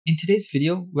In today's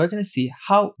video, we're going to see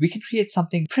how we can create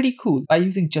something pretty cool by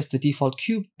using just the default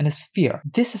cube and a sphere.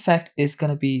 This effect is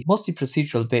going to be mostly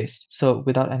procedural based, so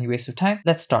without any waste of time,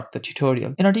 let's start the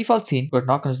tutorial. In our default scene, we're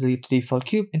not going to delete the default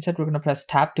cube. Instead, we're going to press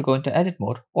tab to go into edit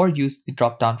mode or use the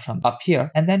drop down from up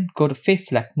here and then go to face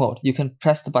select mode. You can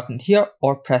press the button here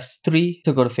or press 3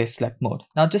 to go to face select mode.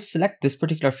 Now just select this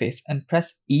particular face and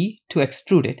press E to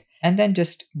extrude it and then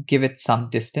just give it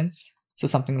some distance. So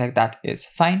something like that is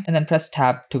fine. And then press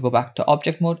tab to go back to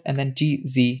object mode and then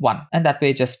GZ1. And that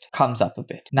way it just comes up a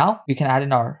bit. Now we can add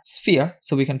in our sphere.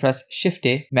 So we can press Shift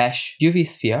A, Mesh, UV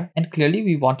Sphere. And clearly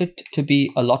we want it to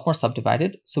be a lot more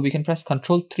subdivided. So we can press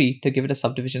Ctrl 3 to give it a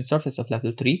subdivision surface of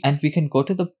level 3. And we can go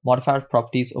to the modifier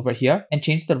properties over here and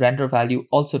change the render value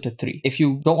also to 3. If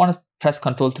you don't want to press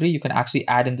Ctrl 3, you can actually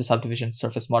add in the subdivision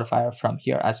surface modifier from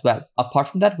here as well. Apart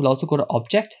from that, we'll also go to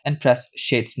object and press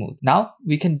shade smooth. Now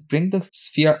we can bring the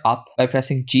sphere up by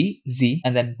pressing G, Z,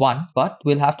 and then 1, but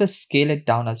we'll have to scale it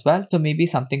down as well. So maybe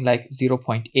something like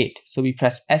 0.8. So we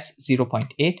press S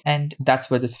 0.8 and that's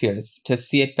where the sphere is. To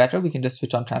see it better, we can just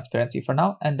switch on transparency for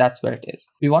now and that's where it is.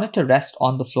 We want it to rest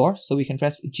on the floor, so we can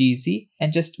press GZ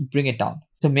and just bring it down.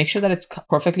 To make sure that it's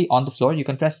perfectly on the floor, you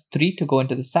can press 3 to go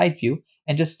into the side view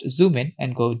and just zoom in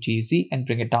and go GZ and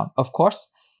bring it down. Of course,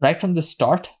 right from the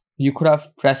start, you could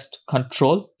have pressed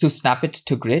Ctrl to snap it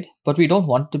to grid, but we don't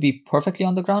want it to be perfectly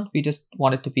on the ground. We just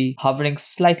want it to be hovering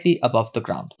slightly above the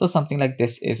ground. So something like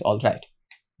this is all right.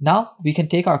 Now we can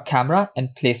take our camera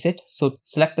and place it. So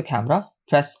select the camera,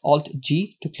 press Alt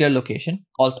G to clear location,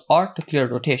 Alt R to clear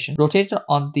rotation. Rotate it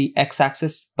on the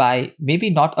x-axis by maybe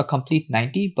not a complete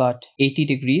 90, but 80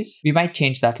 degrees. We might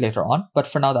change that later on, but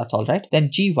for now that's all right. Then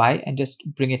GY and just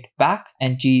bring it back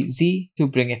and GZ to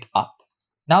bring it up.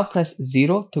 Now press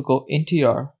 0 to go into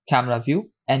your camera view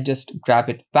and just grab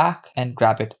it back and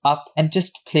grab it up and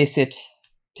just place it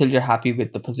till you're happy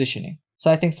with the positioning.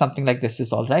 So I think something like this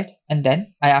is all right. And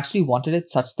then I actually wanted it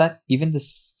such that even the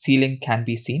ceiling can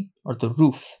be seen, or the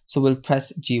roof. So we'll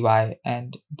press GY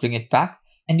and bring it back.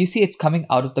 And you see it's coming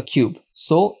out of the cube.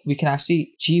 So we can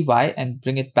actually GY and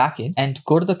bring it back in and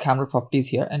go to the camera properties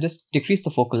here and just decrease the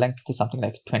focal length to something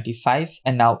like 25.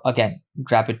 And now again,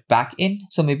 grab it back in.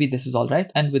 So maybe this is all right.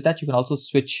 And with that, you can also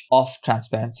switch off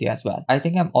transparency as well. I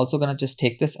think I'm also going to just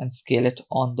take this and scale it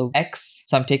on the X.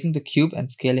 So I'm taking the cube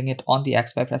and scaling it on the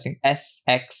X by pressing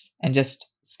SX and just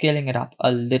scaling it up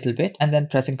a little bit and then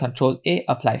pressing Ctrl A,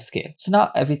 apply scale. So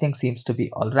now everything seems to be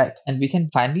all right. And we can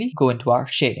finally go into our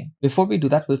shading. Before we do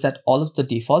that, we'll set all of the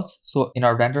defaults. So in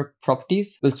our render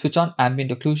properties, we'll switch on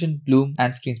ambient occlusion, bloom,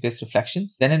 and screen space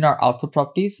reflections. Then in our output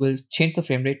properties, we'll change the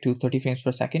frame rate to 30 frames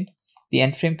per second. The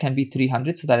end frame can be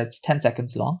 300 so that it's 10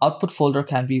 seconds long. Output folder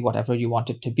can be whatever you want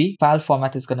it to be. File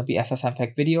format is going to be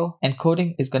FFmpeg video.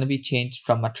 Encoding is going to be changed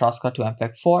from Matroska to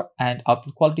MPEG-4 and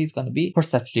output quality is going to be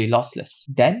perceptually lossless.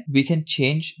 Then we can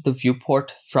change the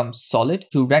viewport from solid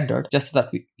to rendered just so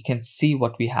that we can see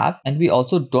what we have. And we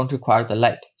also don't require the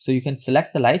light. So you can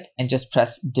select the light and just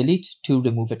press delete to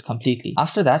remove it completely.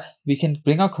 After that, we can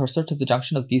bring our cursor to the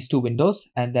junction of these two windows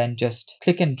and then just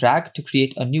click and drag to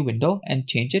create a new window and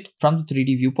change it from the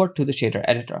 3D viewport to the shader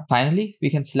editor. Finally,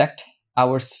 we can select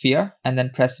our sphere and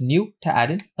then press new to add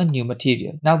in a new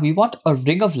material. Now we want a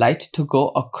ring of light to go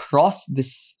across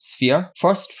this sphere,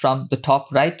 first from the top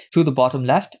right to the bottom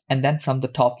left and then from the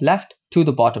top left to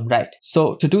the bottom right.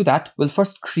 So to do that, we'll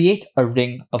first create a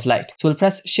ring of light. So we'll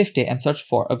press Shift A and search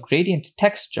for a gradient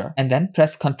texture and then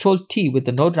press Ctrl T with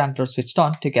the node wrangler switched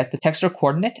on to get the texture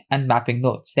coordinate and mapping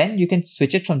nodes. Then you can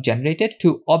switch it from generated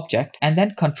to object and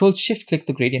then Ctrl Shift click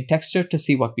the gradient texture to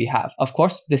see what we have. Of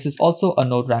course, this is also a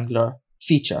node wrangler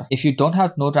feature. If you don't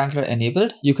have node wrangler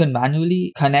enabled, you can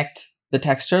manually connect the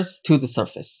textures to the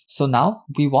surface. So now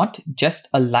we want just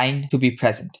a line to be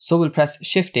present. So we'll press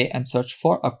Shift A and search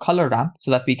for a color ramp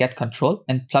so that we get control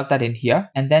and plug that in here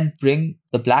and then bring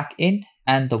the black in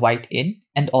and the white in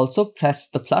and also press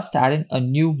the plus to add in a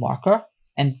new marker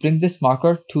and bring this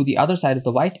marker to the other side of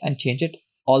the white and change it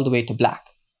all the way to black.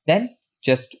 Then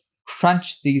just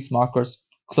crunch these markers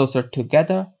closer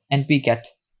together and we get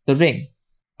the ring.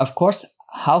 Of course,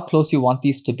 how close you want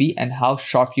these to be and how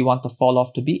sharp you want the fall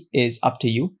off to be is up to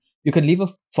you. You can leave a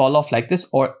fall off like this,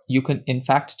 or you can in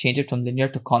fact change it from linear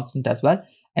to constant as well.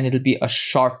 And it'll be a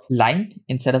sharp line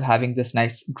instead of having this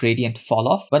nice gradient fall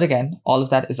off. But again, all of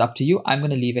that is up to you. I'm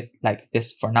going to leave it like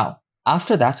this for now.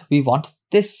 After that, we want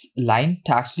this line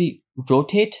to actually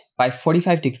rotate by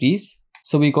 45 degrees.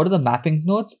 So we go to the mapping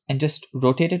nodes and just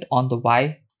rotate it on the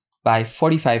Y by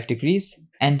 45 degrees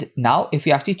And now if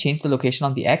we actually change the location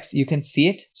on the X, you can see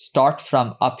it start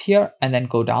from up here and then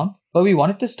go down. But we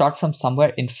want it to start from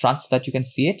somewhere in front so that you can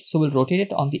see it. So we'll rotate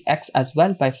it on the X as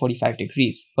well by 45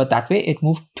 degrees. But that way it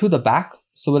moved to the back.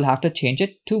 So we'll have to change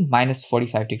it to minus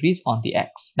 45 degrees on the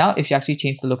X. Now, if you actually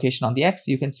change the location on the X,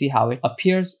 you can see how it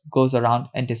appears, goes around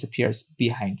and disappears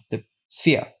behind the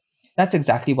sphere. That's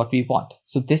exactly what we want.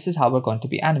 So this is how we're going to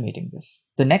be animating this.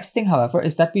 The next thing, however,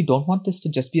 is that we don't want this to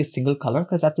just be a single color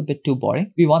because that's a bit too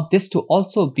boring. We want this to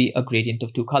also be a gradient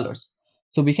of 2 colors.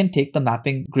 So we can take the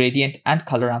mapping gradient and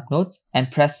color ramp nodes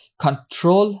and press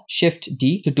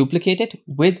Ctrl+Shift+D to duplicate it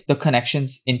with the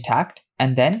connections intact.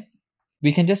 And then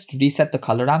we can just reset the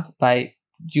color ramp by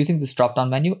using this drop-down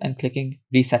menu and clicking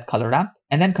Reset Color Ramp.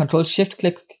 And then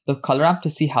Ctrl+Shift+Click the color ramp to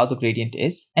see how the gradient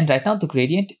is. And right now the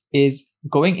gradient is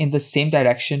going in the same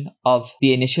direction of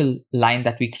the initial line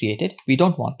that we created. We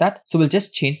don't want that. So we'll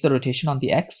just change the rotation on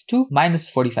the X to minus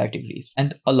 45 degrees.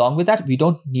 And along with that, we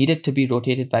don't need it to be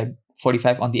rotated by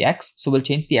 45 on the X. So we'll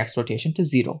change the X rotation to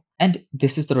 0. And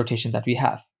this is the rotation that we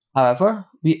have. However,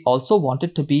 we also want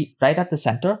it to be right at the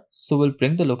center. So we'll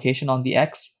bring the location on the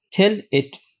X till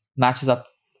it matches up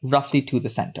roughly to the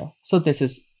center. So this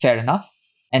is fair enough.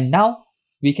 And now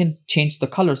we can change the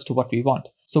colors to what we want.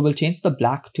 So we'll change the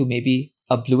black to maybe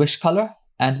a bluish color,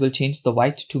 and we'll change the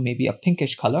white to maybe a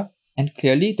pinkish color. And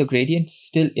clearly the gradient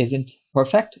still isn't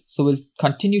perfect. So we'll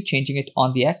continue changing it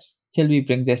on the X till we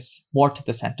bring this more to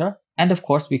the center. And of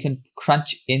course, we can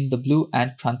crunch in the blue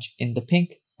and crunch in the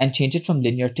pink and change it from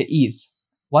linear to ease.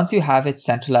 Once you have it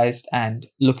centralized and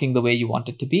looking the way you want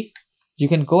it to be, you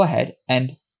can go ahead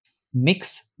and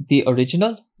mix the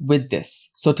original with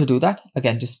this. So to do that,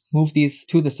 again, just move these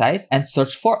to the side and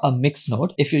search for a mix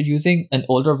node. If you're using an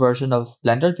older version of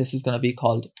Blender, this is going to be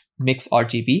called Mix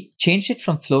RGB. Change it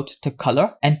from float to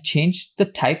color and change the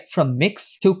type from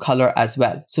mix to color as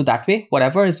well. So that way,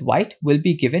 whatever is white will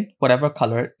be given whatever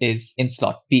color is in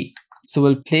slot B. So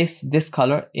we'll place this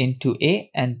color into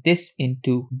A and this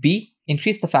into B.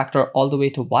 Increase the factor all the way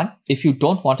to 1. If you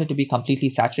don't want it to be completely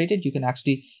saturated, you can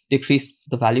actually decrease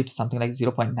the value to something like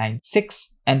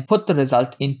 0.96 and put the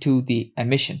result into the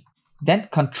emission. Then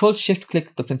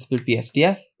Ctrl+Shift+Click the principal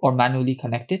BSDF or manually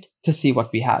connect it to see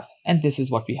what we have. And this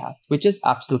is what we have, which is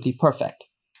absolutely perfect.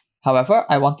 However,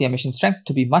 I want the emission strength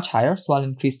to be much higher, so I'll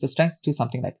increase the strength to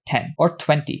something like 10 or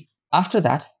 20. After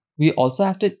that, we also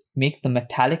have to make the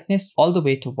metallicness all the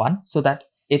way to 1 so that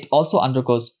it also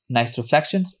undergoes nice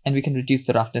reflections, and we can reduce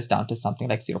the roughness down to something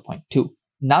like 0.2.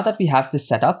 Now that we have this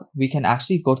set up, we can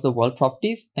actually go to the world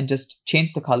properties and just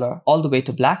change the color all the way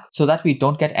to black so that we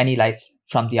don't get any lights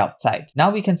from the outside.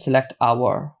 Now we can select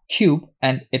our cube,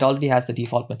 and it already has the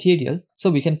default material, so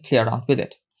we can play around with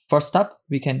it. First up,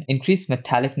 we can increase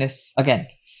metallicness again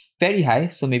very high,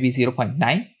 so maybe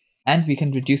 0.9. And we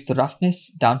can reduce the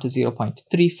roughness down to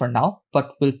 0.3 for now,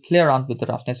 but we'll play around with the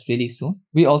roughness really soon.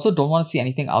 We also don't want to see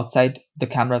anything outside the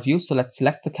camera view, so let's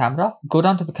select the camera, go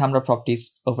down to the camera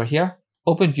properties over here,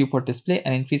 open viewport display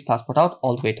and increase passport out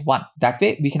all the way to 1. That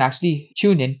way we can actually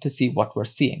tune in to see what we're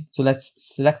seeing. So let's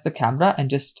select the camera and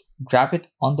just grab it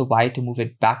on the Y to move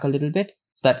it back a little bit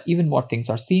so that even more things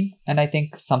are seen. And I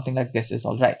think something like this is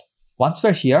all right. Once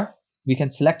we're here, we can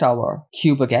select our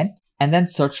cube again, and then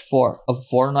search for a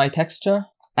Voronoi texture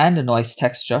and a noise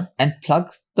texture and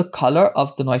plug the color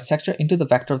of the noise texture into the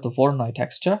vector of the Voronoi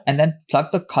texture, and then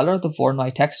plug the color of the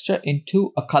Voronoi texture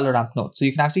into a color ramp node. So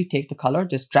you can actually take the color,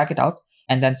 just drag it out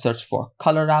and then search for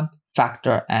color ramp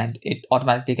factor, and it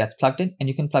automatically gets plugged in, and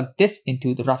you can plug this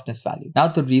into the roughness value. Now,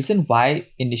 the reason why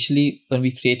initially when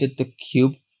we created the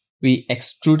cube, we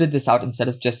extruded this out instead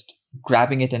of just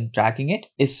grabbing it and dragging it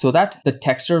is so that the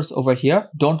textures over here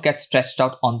don't get stretched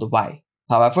out on the Y.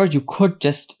 However, you could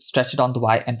just stretch it on the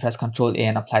Y and press Ctrl A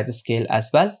and apply the scale as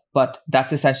well, but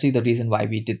that's essentially the reason why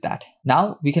we did that.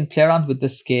 Now we can play around with the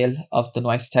scale of the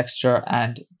noise texture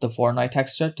and the Voronoi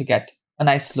texture to get a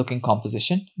nice looking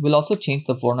composition. We'll also change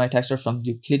the Voronoi texture from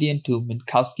Euclidean to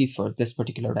Minkowski for this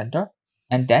particular render.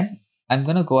 And then I'm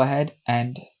going to go ahead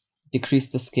and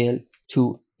decrease the scale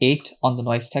to 8 on the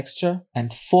noise texture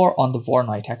and 4 on the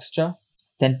Voronoi texture.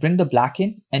 Then bring the black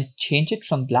in and change it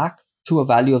from black to a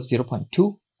value of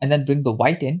 0.2, and then bring the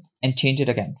white in and change it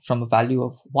again from a value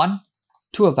of 1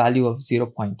 to a value of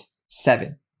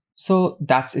 0.7. So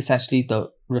that's essentially the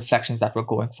reflections that we're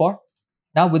going for.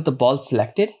 Now with the ball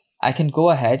selected, I can go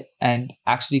ahead and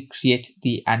actually create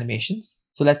the animations.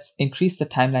 So let's increase the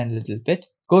timeline a little bit,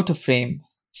 go to frame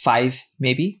 5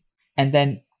 maybe, and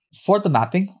then for the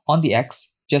mapping on the X,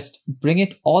 just bring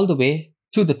it all the way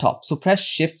to the top. So press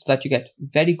shift so that you get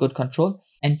very good control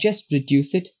and just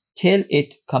reduce it till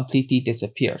it completely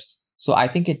disappears. So I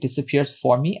think it disappears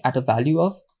for me at a value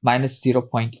of minus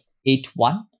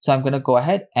 0.81. So I'm going to go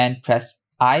ahead and press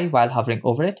I while hovering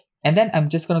over it. And then I'm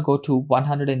just going to go to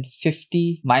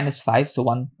 150 minus 5, so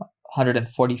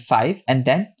 145, and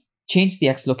then change the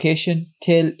X location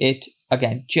till it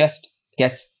again just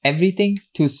gets everything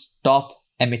to stop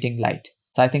emitting light.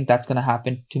 So I think that's going to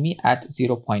happen to me at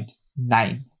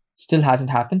 0.9. Still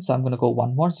hasn't happened, so I'm going to go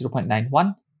one more,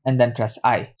 0.91, and then press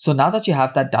I. So now that you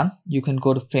have that done, you can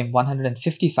go to frame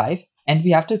 155, and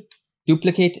we have to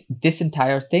duplicate this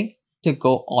entire thing to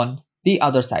go on the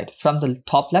other side, from the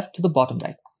top left to the bottom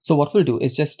right. So what we'll do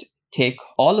is just take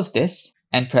all of this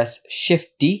and press Shift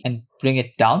D and bring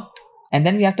it down. And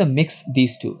then we have to mix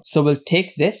these two. So we'll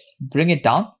take this, bring it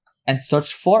down, and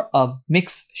search for a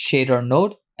mix shader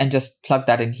node and just plug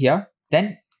that in here.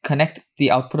 Then connect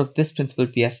the output of this principal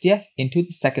PSDF into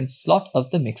the second slot of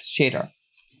the mix shader.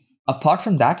 Apart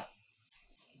from that,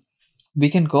 we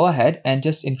can go ahead and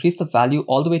just increase the value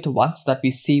all the way to 1 so that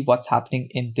we see what's happening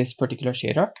in this particular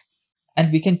shader.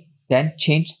 And we can then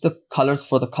change the colors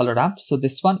for the color ramp. So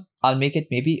this one, I'll make it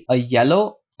maybe a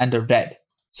yellow and a red.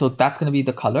 So that's going to be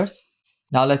the colors.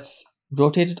 Now let's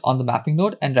rotate it on the mapping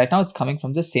node. And right now it's coming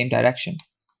from the same direction.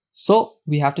 So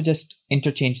we have to just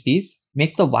interchange these,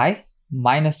 make the Y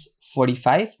minus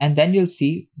 45. And then you'll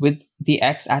see with the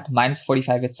X at minus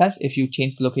 45 itself, if you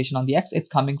change the location on the X, it's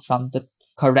coming from the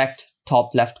correct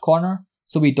top left corner.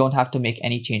 So we don't have to make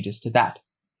any changes to that.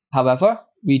 However,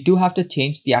 we do have to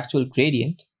change the actual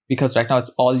gradient, because right now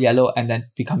it's all yellow and then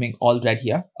becoming all red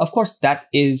here. Of course, that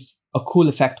is a cool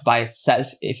effect by itself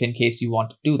if in case you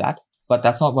want to do that, but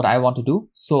that's not what I want to do.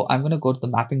 So I'm going to go to the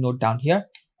mapping node down here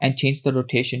and change the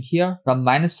rotation here from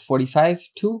minus 45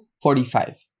 to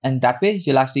 45. And that way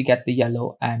you'll actually get the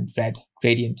yellow and red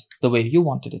gradient the way you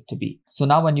wanted it to be. So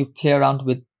now when you play around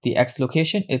with the X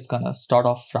location, it's going to start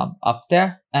off from up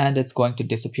there and it's going to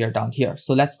disappear down here.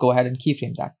 So let's go ahead and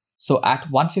keyframe that. So at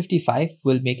 155,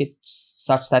 we'll make it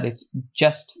such that it's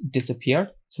just disappeared.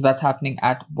 So that's happening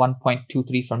at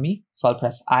 1.23 for me. So I'll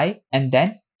press I, and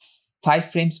then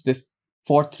 5 frames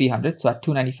before 300. So at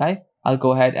 295, I'll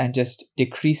go ahead and just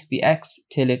decrease the X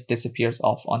till it disappears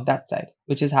off on that side,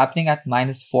 which is happening at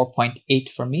minus 4.8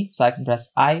 for me. So I can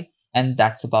press I, and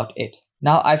that's about it.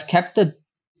 Now I've kept the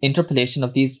interpolation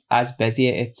of these as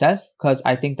Bezier itself, because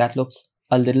I think that looks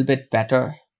a little bit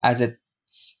better as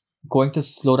it's going to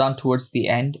slow down towards the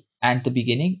end and the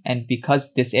beginning. And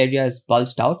because this area is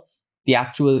bulged out, the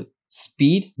actual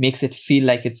speed makes it feel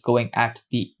like it's going at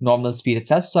the normal speed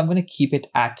itself. So I'm going to keep it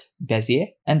at Bezier,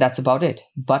 and that's about it.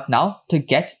 But now to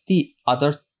get the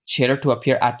other shader to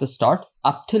appear at the start,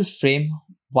 up till frame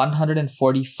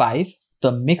 145,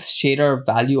 the mix shader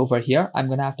value over here, I'm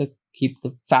going to have to keep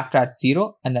the factor at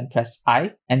 0 and then press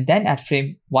I. And then at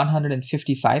frame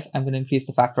 155, I'm going to increase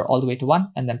the factor all the way to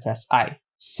 1 and then press I.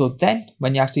 So then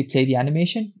when you actually play the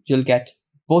animation, you'll get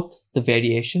both the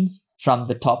variations from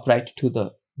the top right to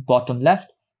the bottom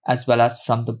left, as well as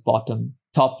from the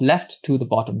top left to the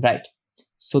bottom right.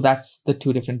 So that's the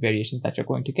 2 different variations that you're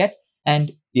going to get.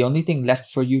 And the only thing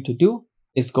left for you to do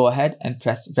is go ahead and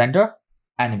press render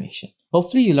animation.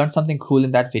 Hopefully you learned something cool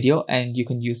in that video and you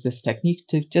can use this technique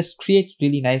to just create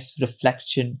really nice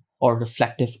reflection or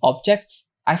reflective objects.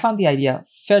 I found the idea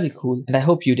fairly cool and I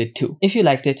hope you did too. If you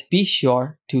liked it, be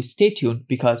sure to stay tuned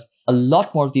because a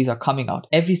lot more of these are coming out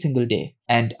every single day.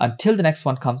 And until the next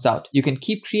one comes out, you can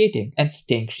keep creating and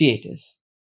staying creative.